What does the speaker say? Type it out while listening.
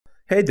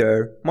Hey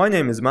there, my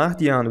name is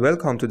Mahdi and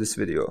welcome to this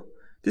video.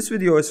 This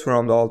video is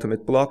from the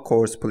Ultimate Bloc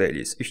course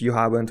playlist. If you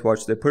haven't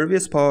watched the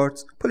previous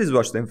parts, please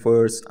watch them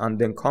first and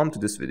then come to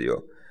this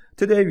video.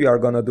 Today we are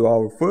gonna do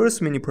our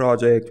first mini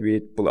project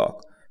with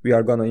Bloc. We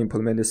are gonna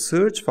implement a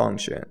search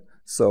function.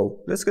 So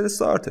let's get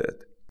started.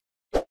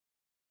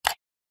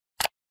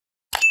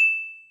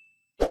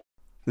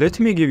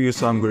 Let me give you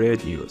some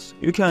great news.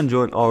 You can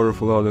join our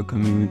Flutter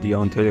community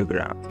on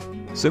Telegram.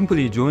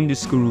 Simply join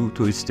this group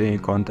to stay in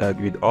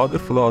contact with other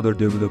Flutter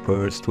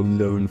developers, to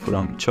learn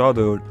from each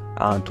other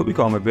and to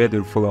become a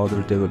better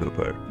Flutter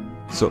developer.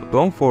 So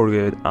don't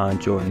forget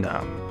and join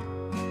now.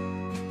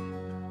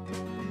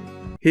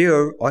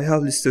 Here I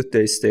have listed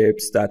the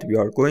steps that we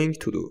are going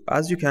to do.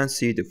 As you can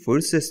see, the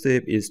first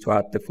step is to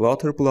add the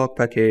Flutter Bloc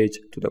package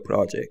to the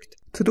project.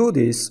 To do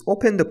this,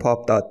 open the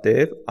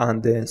pub.dev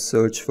and then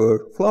search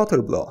for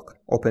Flutter Bloc.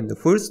 Open the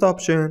first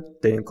option,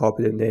 then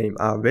copy the name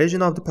and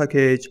version of the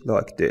package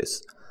like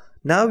this.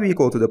 Now we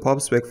go to the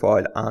pub/spec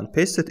file and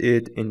pasted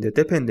it in the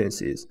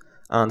dependencies.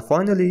 And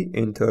finally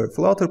enter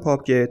Flutter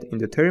pub-get in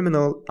the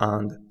terminal,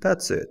 and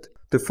that's it.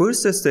 The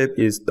first step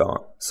is done.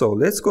 So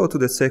let's go to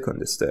the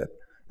second step.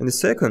 In the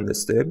second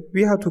step,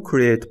 we have to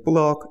create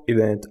block,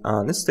 event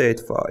and state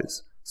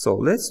files. So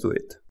let's do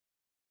it.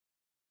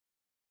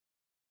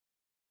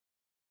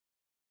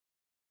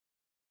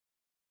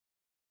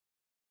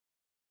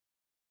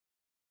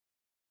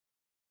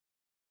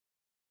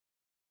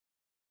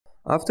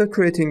 After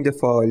creating the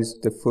files,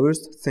 the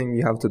first thing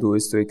we have to do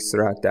is to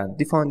extract and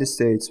define the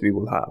states we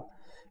will have.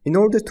 In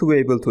order to be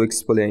able to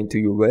explain to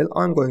you well,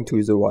 I'm going to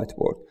use a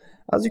whiteboard.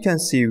 As you can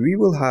see, we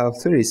will have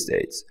 3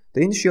 states.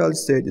 The initial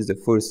state is the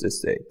first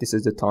state. This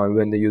is the time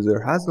when the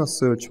user has not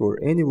searched for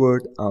any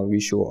word and we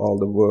show all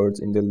the words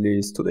in the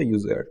list to the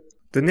user.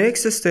 The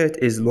next state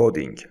is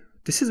loading.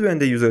 This is when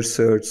the user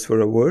searches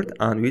for a word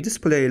and we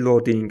display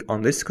loading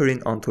on the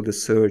screen until the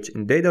search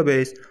in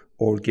database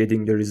or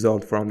getting the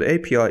result from the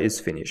API is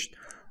finished.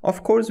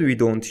 Of course, we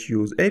don't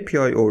use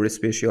API or a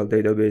special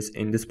database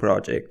in this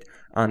project,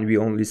 and we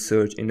only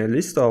search in a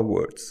list of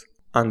words.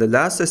 And the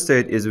last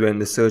state is when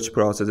the search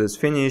process is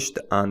finished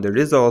and the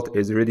result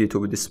is ready to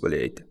be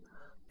displayed.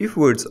 If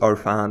words are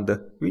found,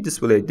 we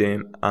display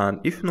them, and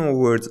if no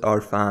words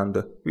are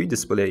found, we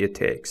display a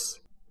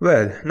text.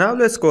 Well, now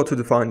let's go to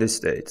define the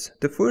states.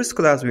 The first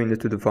class we need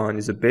to define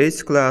is a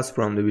base class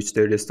from which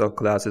the rest of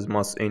classes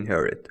must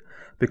inherit,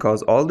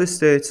 because all the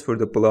states for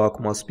the block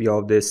must be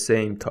of the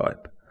same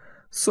type.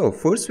 So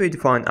first we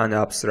define an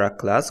abstract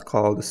class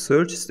called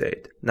search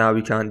state. Now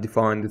we can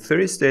define the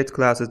 3 state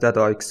classes that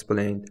I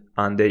explained,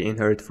 and they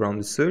inherit from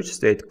the search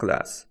state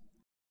class.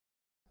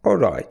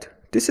 Alright,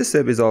 this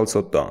step is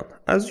also done.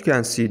 As you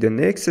can see, the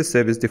next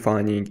step is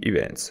defining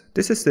events.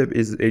 This step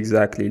is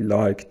exactly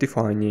like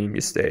defining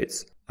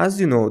states. As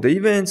you know, the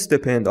events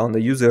depend on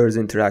the user's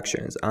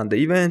interactions, and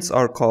the events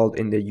are called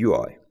in the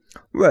UI.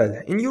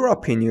 Well, in your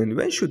opinion,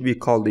 when should we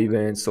call the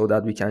events so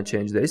that we can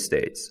change the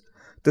states?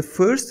 The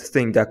first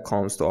thing that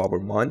comes to our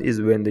mind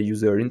is when the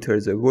user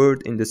enters a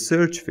word in the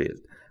search field.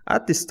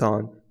 At this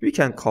time, we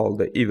can call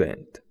the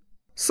event.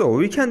 So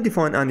we can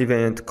define an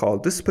event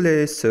called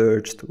display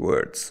searched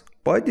words.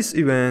 By this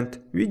event,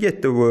 we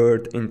get the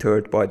word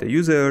entered by the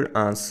user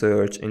and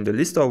search in the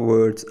list of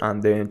words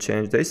and then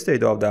change the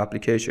state of the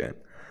application.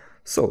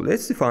 So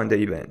let's define the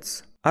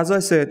events. As I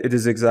said, it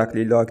is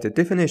exactly like the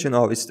definition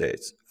of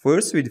states.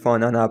 First, we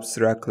define an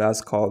abstract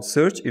class called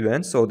search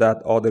event so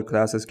that other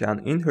classes can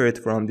inherit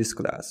from this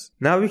class.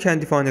 Now we can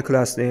define a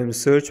class named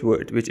search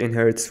word which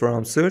inherits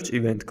from search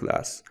event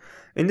class.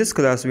 In this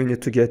class, we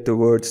need to get the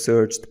word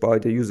searched by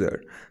the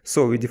user.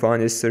 So we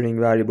define a string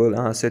variable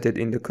and set it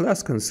in the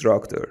class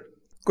constructor.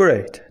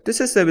 Great, this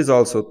step is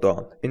also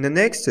done. In the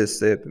next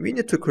step, we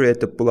need to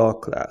create the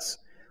block class.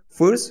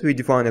 First, we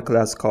define a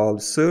class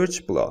called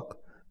search block.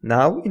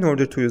 Now, in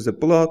order to use the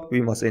block,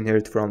 we must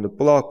inherit from the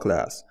block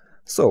class.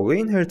 So we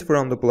inherit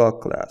from the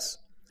block class.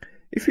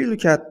 If we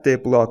look at the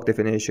block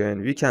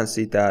definition, we can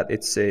see that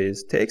it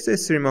says takes a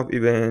stream of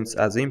events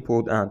as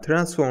input and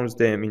transforms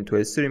them into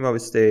a stream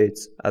of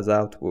states as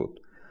output.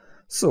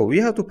 So we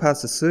have to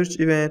pass the search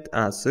event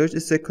and search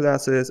state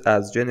classes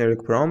as generic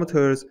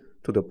parameters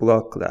to the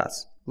block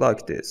class,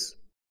 like this.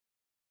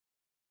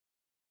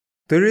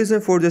 The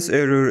reason for this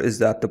error is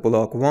that the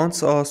block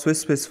wants us to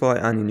specify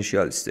an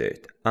initial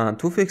state, and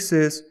to fix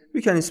this,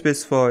 we can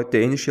specify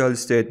the initial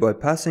state by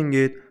passing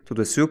it to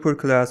the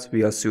superclass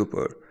via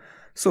super.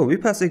 So we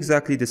pass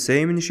exactly the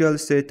same initial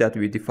state that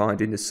we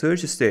defined in the search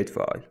state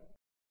file.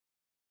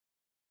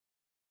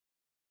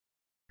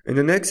 In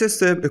the next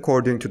step,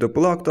 according to the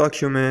block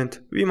document,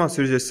 we must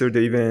register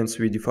the events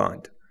we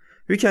defined.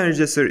 We can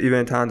register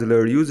event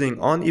handler using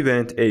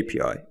onEvent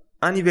API.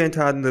 An event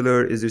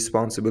handler is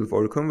responsible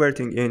for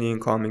converting any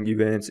incoming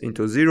events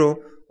into 0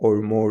 or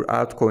more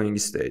outgoing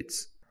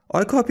states.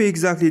 I copy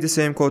exactly the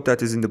same code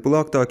that is in the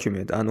block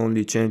document and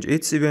only change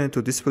its event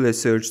to display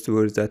search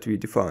words that we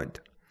defined.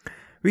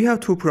 We have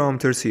 2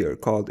 parameters here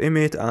called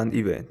emit and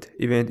event.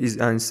 Event is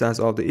an instance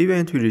of the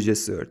event we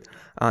registered,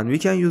 and we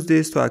can use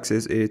this to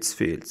access its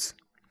fields.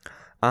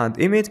 And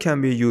emit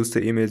can be used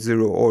to emit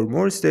 0 or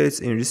more states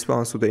in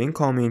response to the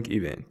incoming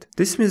event.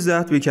 This means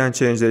that we can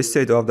change the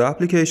state of the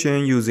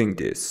application using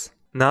this.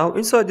 Now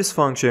inside this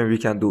function we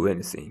can do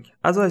anything.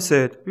 As I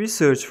said, we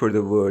search for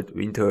the word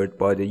entered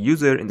by the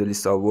user in the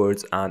list of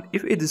words, and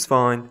if it is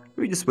found,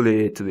 we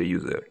display it to the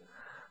user.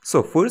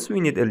 So first we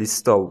need a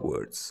list of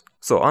words.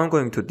 So I'm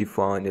going to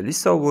define a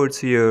list of words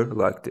here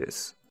like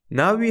this.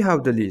 Now we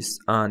have the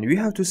list and we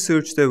have to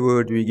search the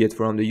word we get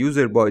from the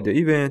user by the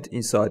event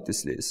inside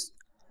this list.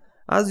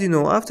 As you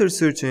know, after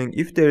searching,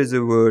 if there is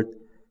a word,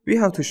 we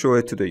have to show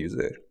it to the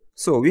user.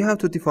 So we have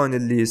to define a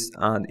list,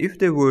 and if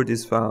the word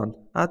is found,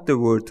 add the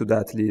word to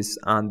that list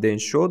and then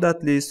show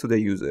that list to the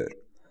user.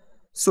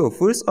 So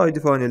first I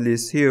define a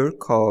list here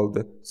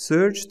called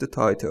search the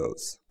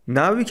titles.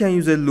 Now we can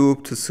use a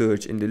loop to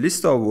search in the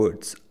list of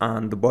words,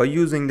 and by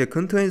using the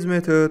contains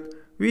method,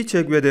 we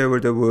check whether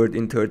the word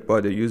entered by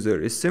the user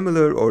is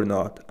similar or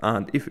not,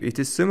 and if it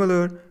is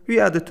similar, we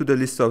add it to the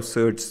list of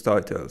search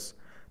titles.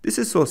 This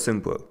is so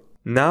simple.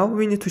 Now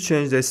we need to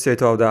change the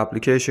state of the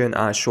application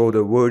and show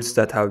the words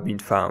that have been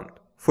found.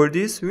 For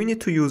this, we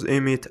need to use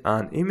emit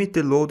and emit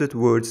the loaded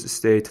words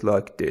state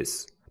like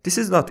this. This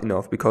is not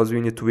enough because we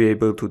need to be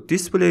able to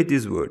display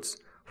these words.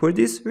 For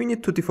this, we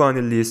need to define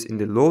a list in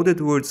the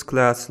loaded words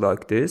class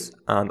like this,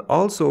 and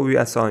also we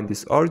assign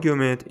this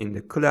argument in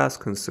the class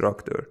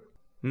constructor.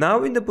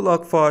 Now in the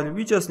block file,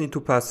 we just need to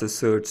pass the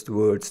searched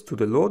words to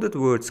the loaded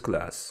words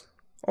class.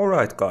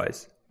 Alright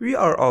guys, we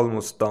are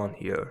almost done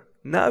here.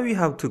 Now we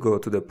have to go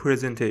to the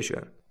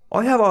presentation.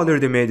 I have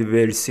already made a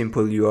very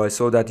simple UI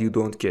so that you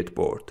don't get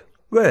bored.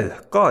 Well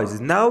guys,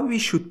 now we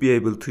should be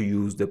able to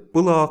use the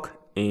block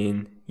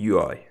in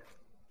UI.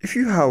 If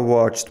you have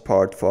watched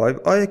part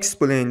 5, I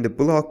explained the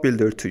block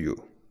builder to you.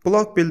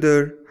 Block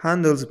builder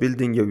handles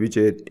building a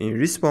widget in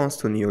response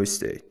to new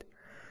state.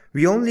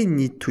 We only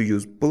need to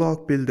use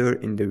block builder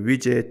in the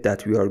widget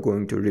that we are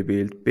going to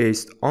rebuild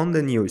based on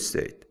the new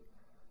state.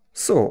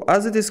 So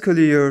as it is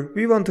clear,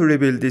 we want to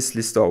rebuild this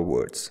list of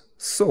words.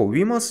 So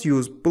we must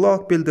use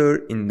block builder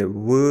in the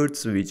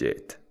words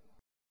widget.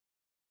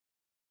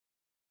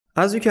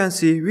 As you can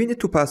see, we need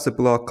to pass the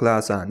block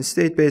class and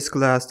state-based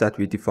class that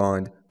we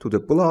defined to the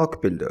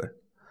block builder.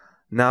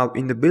 Now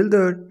in the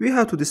builder, we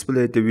have to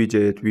display the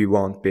widget we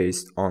want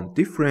based on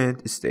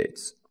different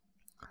states.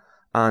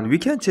 And we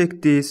can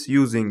check this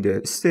using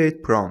the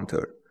state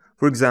parameter.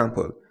 For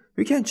example,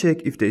 we can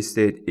check if the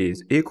state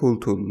is equal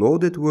to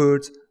loaded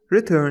words,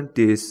 return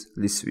this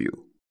list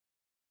view.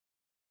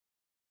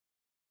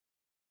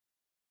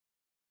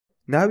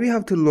 Now we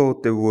have to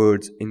load the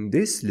words in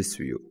this list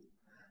view.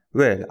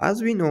 Well,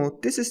 as we know,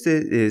 this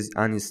state is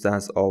an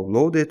instance of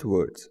loaded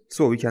words,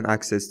 so we can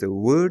access the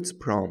words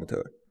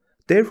parameter.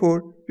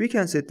 Therefore, we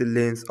can set the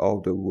length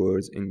of the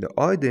words in the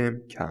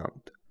item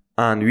count.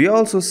 And we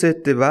also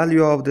set the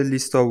value of the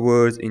list of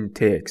words in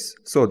text,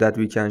 so that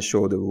we can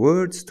show the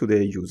words to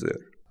the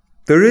user.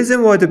 The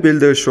reason why the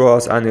builder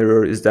shows us an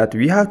error is that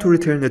we have to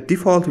return a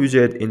default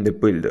widget in the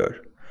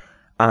builder.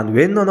 And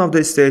when none of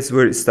the states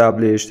were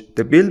established,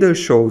 the builder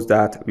shows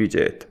that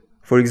widget.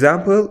 For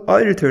example,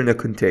 I return a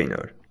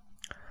container.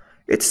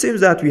 It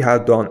seems that we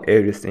have done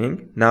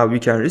everything. Now we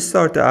can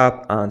restart the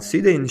app and see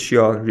the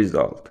initial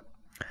result.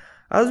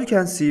 As you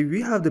can see,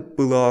 we have the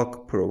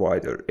block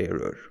provider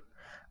error.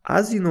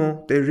 As you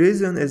know, the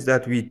reason is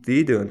that we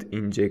didn't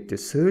inject the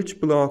search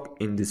block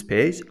in this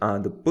page,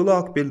 and the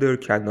block builder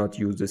cannot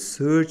use the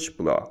search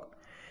block.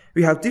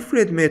 We have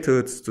different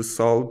methods to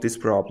solve this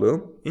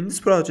problem. In this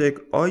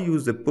project, I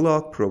use the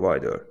block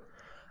provider,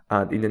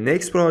 and in the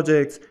next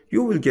project,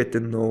 you will get to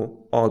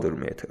know other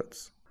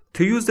methods.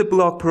 To use the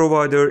block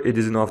provider, it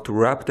is enough to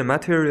wrap the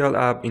material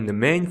app in the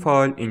main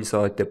file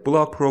inside the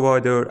block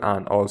provider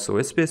and also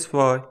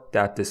specify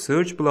that the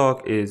search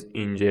block is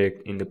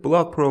inject in the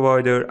block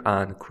provider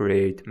and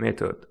create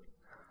method.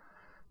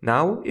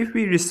 Now, if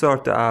we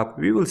restart the app,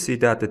 we will see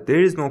that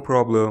there is no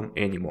problem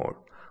anymore.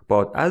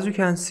 But as you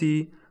can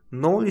see,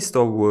 no list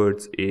of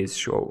words is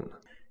shown.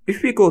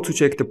 If we go to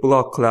check the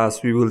block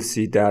class, we will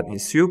see that in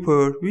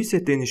super, we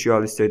set the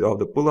initial state of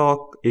the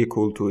block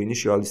equal to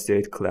initial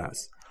state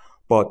class.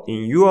 But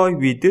in UI,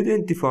 we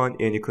didn't define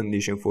any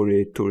condition for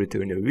it to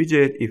return a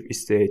widget if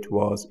state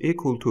was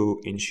equal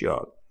to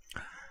initial.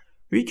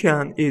 We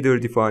can either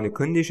define a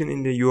condition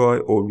in the UI,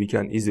 or we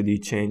can easily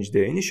change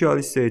the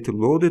initial state to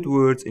loaded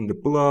words in the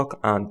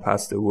block and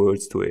pass the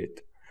words to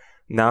it.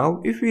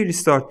 Now, if we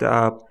restart the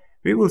app,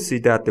 we will see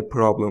that the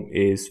problem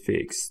is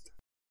fixed.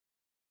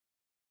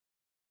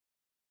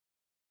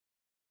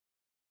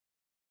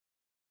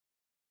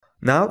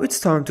 Now it's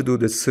time to do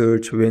the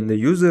search when the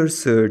user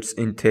searches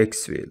in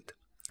text field.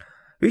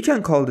 We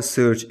can call the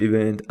search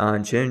event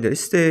and change the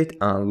state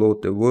and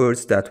load the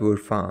words that were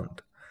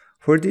found.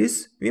 For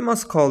this, we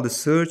must call the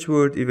search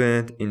word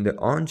event in the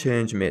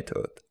onChange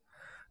method.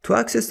 To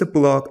access the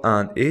block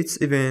and its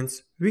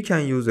events, we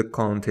can use the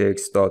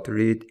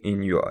context.read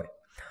in UI.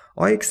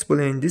 I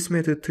explained this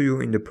method to you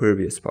in the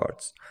previous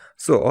parts.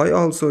 So I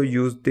also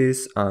used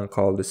this and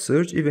called the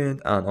search event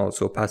and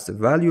also passed the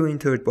value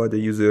entered by the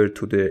user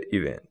to the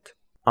event.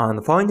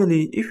 And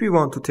finally, if we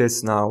want to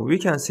test now, we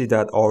can see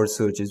that our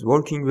search is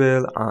working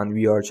well and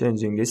we are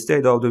changing the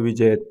state of the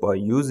widget by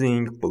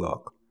using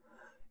block.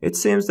 It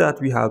seems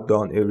that we have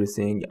done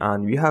everything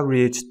and we have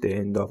reached the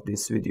end of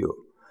this video.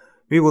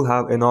 We will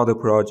have another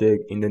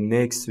project in the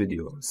next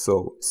video,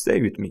 so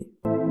stay with me.